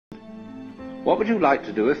What would you like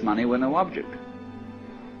to do if money were no object?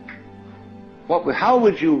 How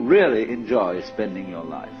would you really enjoy spending your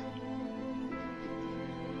life?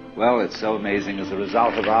 Well, it's so amazing. As a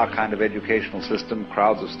result of our kind of educational system,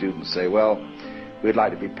 crowds of students say, well, we'd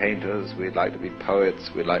like to be painters, we'd like to be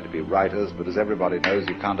poets, we'd like to be writers, but as everybody knows,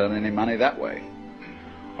 you can't earn any money that way.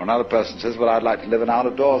 Or another person says, well, I'd like to live an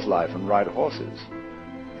out-of-doors life and ride horses.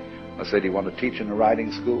 I say, do you want to teach in a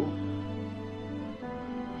riding school?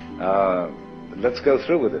 Let's go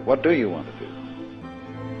through with it. What do you want to do?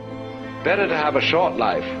 Better to have a short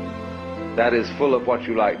life that is full of what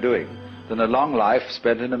you like doing than a long life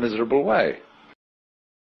spent in a miserable way.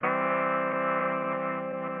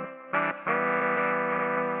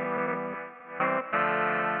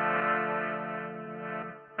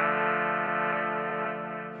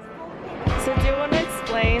 So do you want to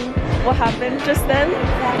explain what happened just then?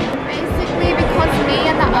 Basically, because me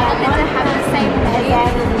and the other Linda have the same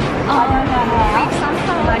name, we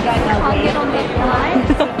sometimes can't get on the line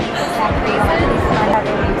for that reason.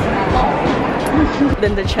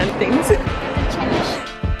 Then the Chen things. Do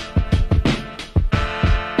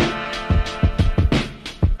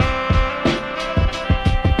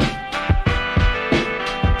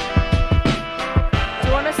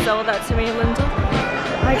you want to sell that to me, Linda?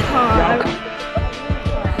 I can't.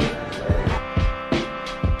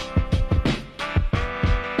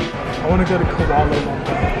 I want to go to Koala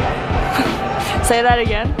Lumpur. Say that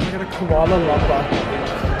again. I want to go to Koala Lumpur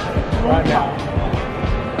right now.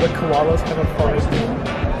 The koalas have a forest here.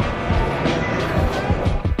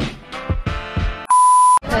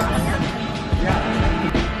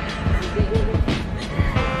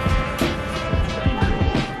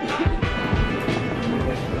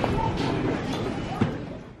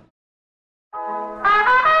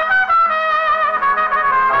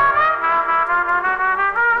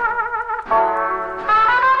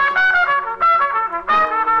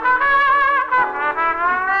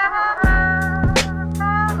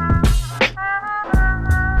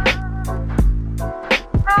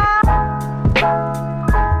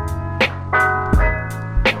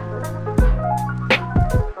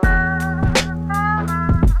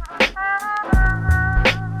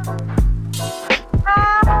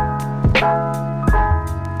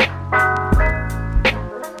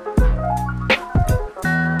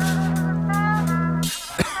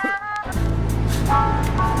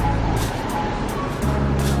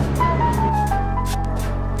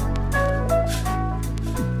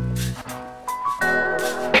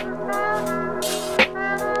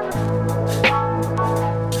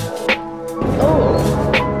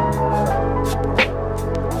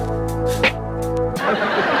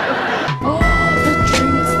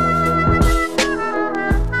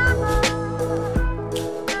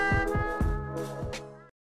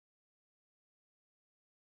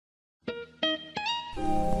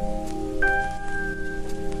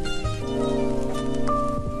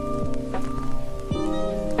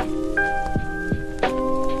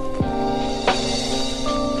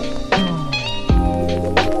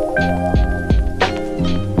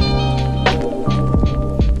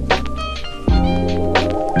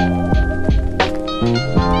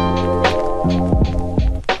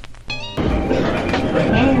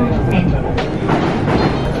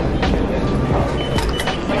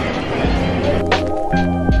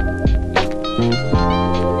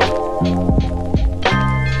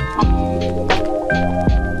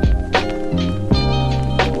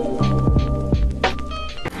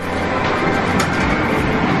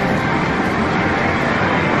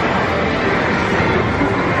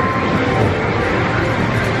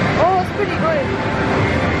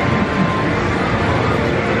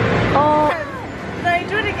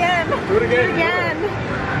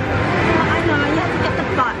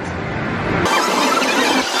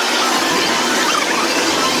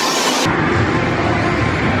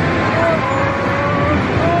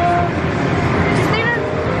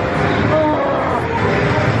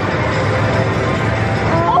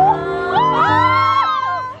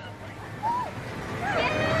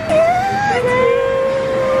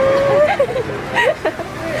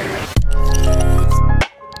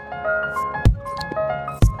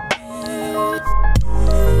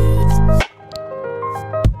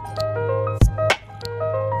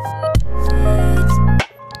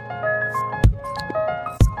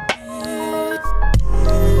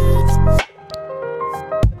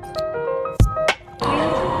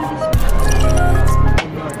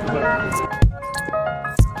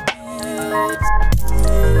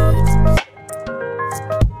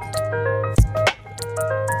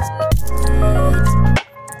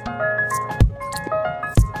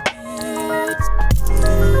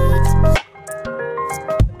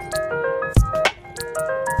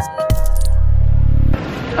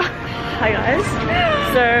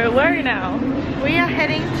 So where are we now? We are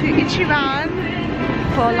heading to Ichiran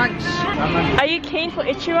for lunch. Are you keen for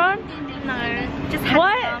Ichiran? No, just had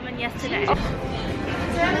What? ramen yesterday.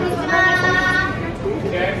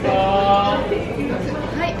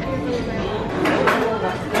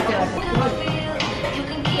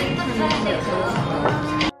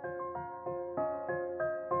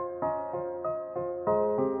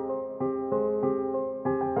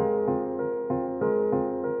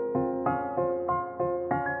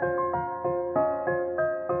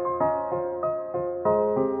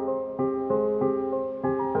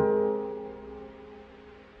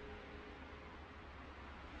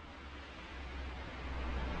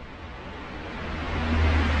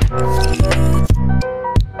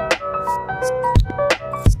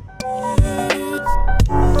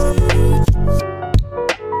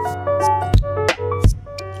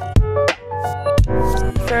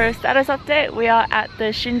 So status update, we are at the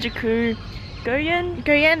Shinjuku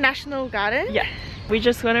Goyen National Garden. Yeah, we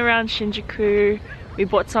just went around Shinjuku. We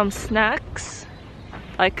bought some snacks,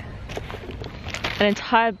 like an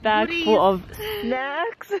entire bag Goodies. full of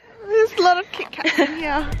snacks. There's a lot of Kit Kats in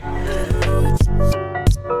here.